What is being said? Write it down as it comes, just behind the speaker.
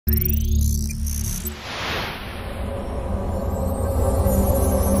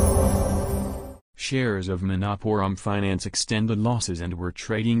shares of Manappuram Finance extended losses and were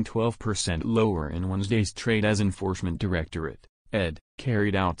trading 12% lower in Wednesday's trade as Enforcement Directorate, ED,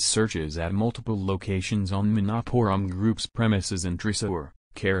 carried out searches at multiple locations on Manappuram Group's premises in Thrissur,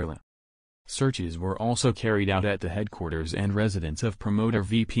 Kerala. Searches were also carried out at the headquarters and residence of promoter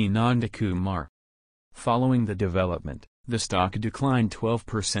VP Nandakumar. Following the development, the stock declined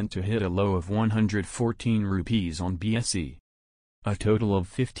 12% to hit a low of 114 rupees on BSE. A total of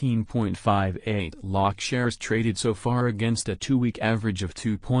 15.58 lakh shares traded so far against a 2-week average of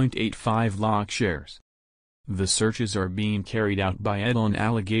 2.85 lakh shares. The searches are being carried out by ED on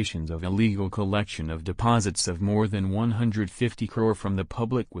allegations of illegal collection of deposits of more than 150 crore from the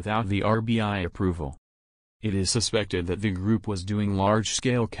public without the RBI approval. It is suspected that the group was doing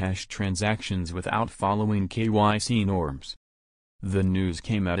large-scale cash transactions without following KYC norms. The news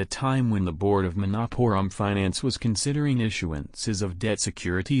came at a time when the board of Manappuram Finance was considering issuances of debt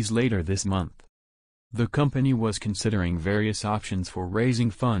securities later this month. The company was considering various options for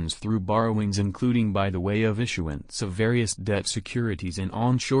raising funds through borrowings, including by the way of issuance of various debt securities in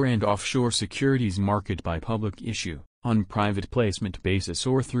onshore and offshore securities market by public issue, on private placement basis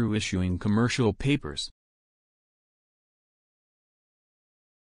or through issuing commercial papers.